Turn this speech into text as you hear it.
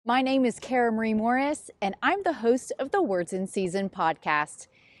My name is Cara Marie Morris, and I'm the host of the Words in Season podcast.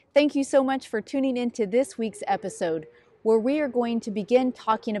 Thank you so much for tuning into this week's episode, where we are going to begin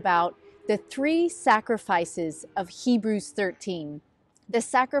talking about the 3 sacrifices of Hebrews 13. The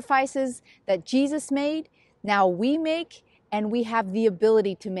sacrifices that Jesus made, now we make, and we have the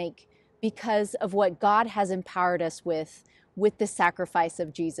ability to make because of what God has empowered us with the sacrifice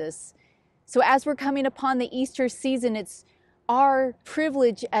of Jesus. So as we're coming upon the Easter season, it's our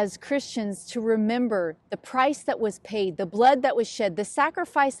privilege as Christians to remember the price that was paid, the blood that was shed, the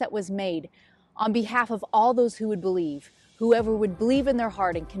sacrifice that was made on behalf of all those who would believe, whoever would believe in their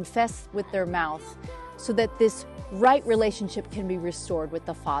heart and confess with their mouth, so that this right relationship can be restored with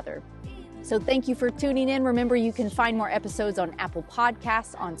the Father. So thank you for tuning in. Remember, you can find more episodes on Apple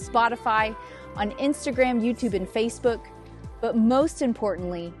Podcasts, on Spotify, on Instagram, YouTube, and Facebook. But most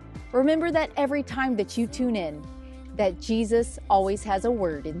importantly, remember that every time that you tune in, that Jesus always has a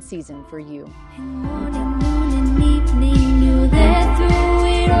word in season for you. Morning, noon, and evening, you're there through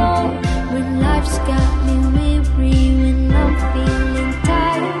it all. When life's got me weary, when I'm feeling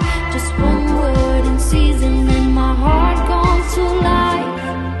tired, just one word in season, and my heart comes to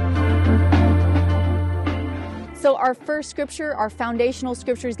life. So our first scripture, our foundational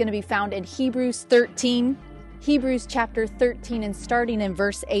scripture, is going to be found in Hebrews 13. Hebrews chapter 13, and starting in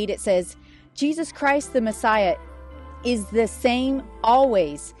verse 8, it says, Jesus Christ the Messiah is the same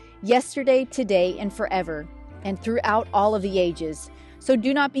always, yesterday, today, and forever, and throughout all of the ages. So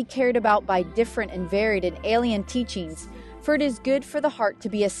do not be carried about by different and varied and alien teachings, for it is good for the heart to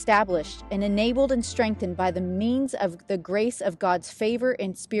be established and enabled and strengthened by the means of the grace of God's favor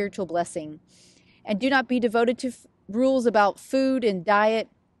and spiritual blessing. And do not be devoted to rules about food and diet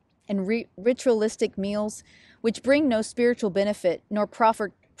and ritualistic meals, which bring no spiritual benefit nor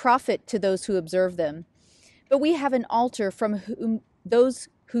profit to those who observe them. But we have an altar from whom those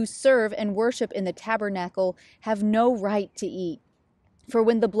who serve and worship in the tabernacle have no right to eat. For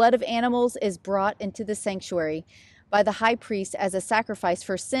when the blood of animals is brought into the sanctuary by the high priest as a sacrifice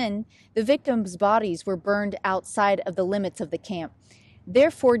for sin, the victims' bodies were burned outside of the limits of the camp.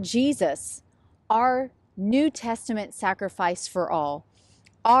 Therefore, Jesus, our New Testament sacrifice for all,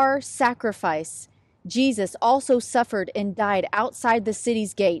 our sacrifice, Jesus also suffered and died outside the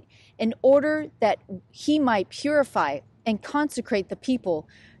city's gate in order that he might purify and consecrate the people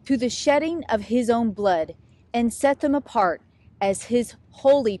to the shedding of his own blood and set them apart as his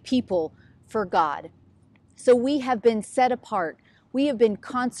holy people for God. So we have been set apart. We have been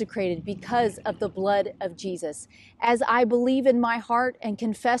consecrated because of the blood of Jesus. As I believe in my heart and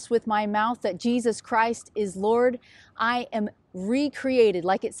confess with my mouth that Jesus Christ is Lord, I am recreated,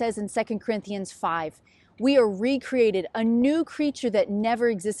 like it says in 2 Corinthians 5. We are recreated, a new creature that never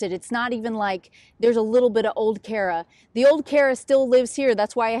existed. It's not even like there's a little bit of old Cara. The old Cara still lives here.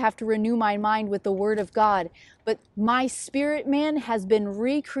 That's why I have to renew my mind with the Word of God. But my spirit man has been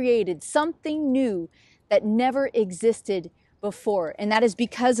recreated, something new that never existed before. And that is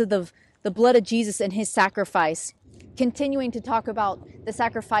because of the blood of Jesus and his sacrifice. Continuing to talk about the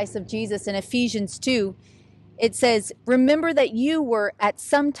sacrifice of Jesus in Ephesians 2, it says, remember that you were at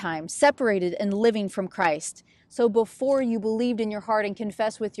some time separated and living from Christ. So before you believed in your heart and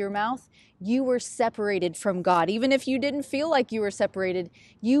confessed with your mouth, you were separated from God. Even if you didn't feel like you were separated,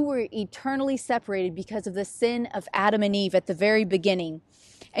 you were eternally separated because of the sin of Adam and Eve at the very beginning.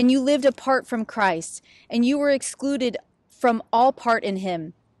 And you lived apart from Christ, and you were excluded from all part in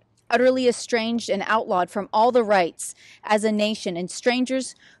him, utterly estranged and outlawed from all the rights as a nation, and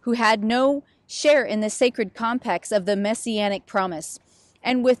strangers who had no share in the sacred compacts of the messianic promise,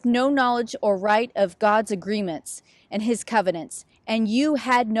 and with no knowledge or right of God's agreements and his covenants. And you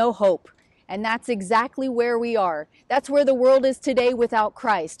had no hope. And that's exactly where we are. That's where the world is today without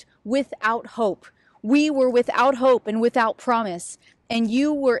Christ, without hope. We were without hope and without promise, and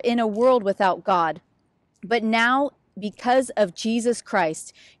you were in a world without God. But now, because of Jesus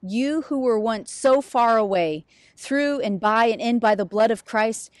Christ, you who were once so far away, through and in by the blood of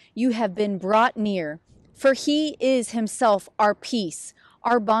Christ, you have been brought near. For he is himself our peace,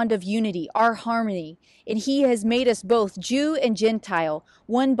 our bond of unity, our harmony. And he has made us both Jew and Gentile,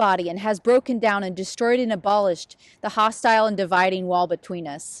 one body, and has broken down and destroyed and abolished the hostile and dividing wall between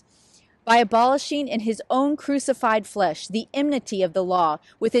us, by abolishing in his own crucified flesh the enmity of the law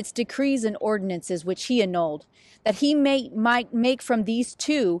with its decrees and ordinances which he annulled, that he might make from these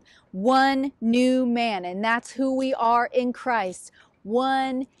two one new man. And that's who we are in Christ,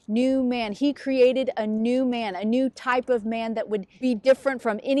 one new man. He created a new man, a new type of man that would be different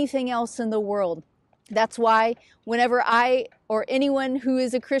from anything else in the world. That's why whenever I or anyone who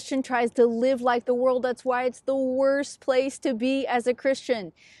is a Christian tries to live like the world, that's why it's the worst place to be as a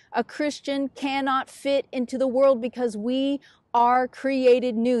Christian. A Christian cannot fit into the world because we are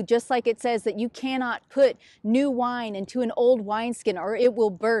created new. Just like it says that you cannot put new wine into an old wineskin or it will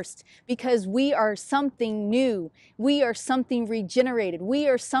burst, because we are something new. We are something regenerated. We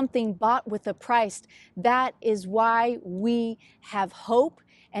are something bought with a price. That is why we have hope.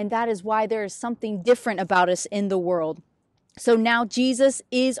 And that is why there is something different about us in the world. So now Jesus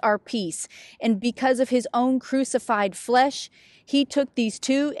is our peace. And because of his own crucified flesh, he took these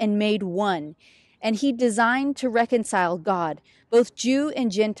two and made one. And he designed to reconcile God, both Jew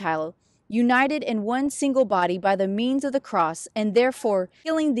and Gentile, united in one single body by the means of the cross, and therefore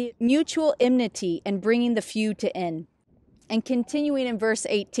killing the mutual enmity and bringing the feud to end. And continuing in verse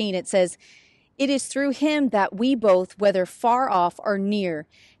 18, it says, "It is through him that we both, whether far off or near,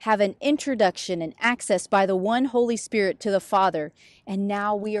 have an introduction and access by the one Holy Spirit to the Father, and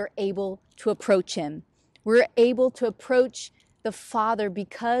now we are able to approach him." We're able to approach the Father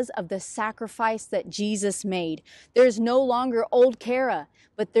because of the sacrifice that Jesus made. There's no longer old Kara,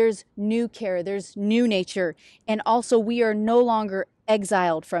 but there's new Kara, there's new nature, and also we are no longer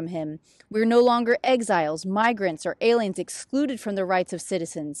exiled from him. We're no longer exiles, migrants, or aliens excluded from the rights of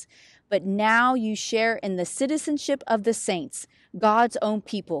citizens. But now you share in the citizenship of the saints, God's own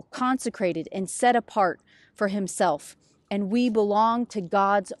people, consecrated and set apart for himself. And we belong to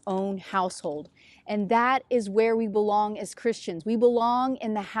God's own household. And that is where we belong as Christians. We belong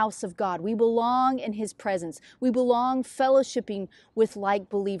in the house of God. We belong in his presence. We belong fellowshipping with like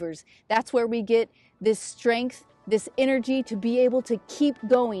believers. That's where we get this strength, this energy to be able to keep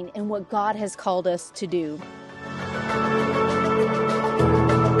going in what God has called us to do.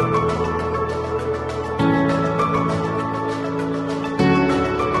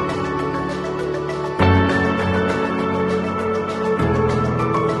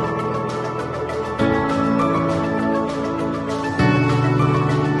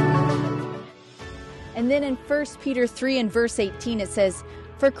 And then in 1 Peter 3 and verse 18, it says,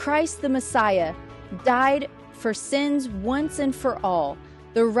 "For Christ the Messiah died for sins once and for all,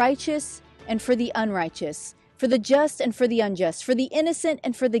 the righteous and for the unrighteous, for the just and for the unjust, for the innocent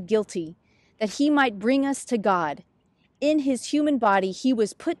and for the guilty, that he might bring us to God. In his human body he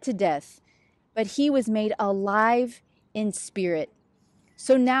was put to death, but he was made alive in spirit."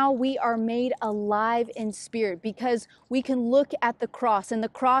 So now we are made alive in spirit because we can look at the cross, and the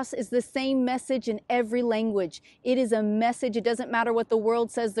cross is the same message in every language. It is a message. It doesn't matter what the world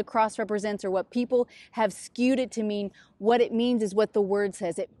says the cross represents or what people have skewed it to mean. What it means is what the word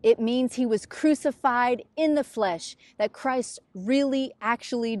says. It means he was crucified in the flesh, that Christ really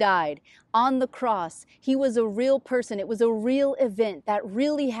actually died on the cross. He was a real person. It was a real event that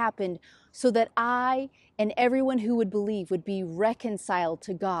really happened so that I and everyone who would believe would be reconciled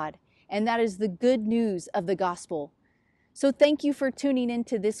to God. And that is the good news of the gospel. So thank you for tuning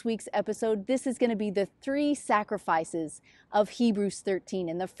into this week's episode. This is going to be the 3 sacrifices of Hebrews 13.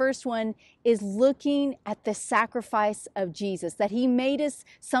 And the first one is looking at the sacrifice of Jesus, that he made us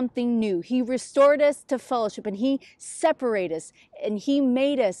something new. He restored us to fellowship, and he separated us, and he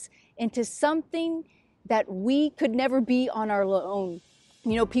made us into something that we could never be on our own.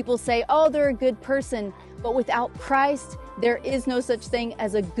 You know, people say, oh, they're a good person, but without Christ, there is no such thing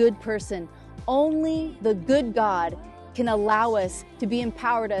as a good person. Only the good God can allow us to be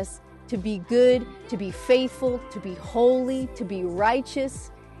empowered us to be good, to be faithful, to be holy, to be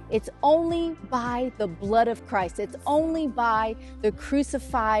righteous. It's only by the blood of Christ. It's only by the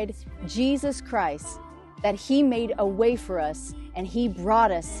crucified Jesus Christ that he made a way for us, and he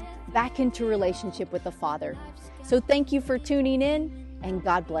brought us back into relationship with the Father. So thank you for tuning in, and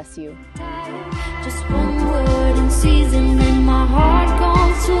God bless you. Just one word in season and my heart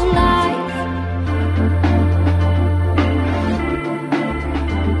comes to life.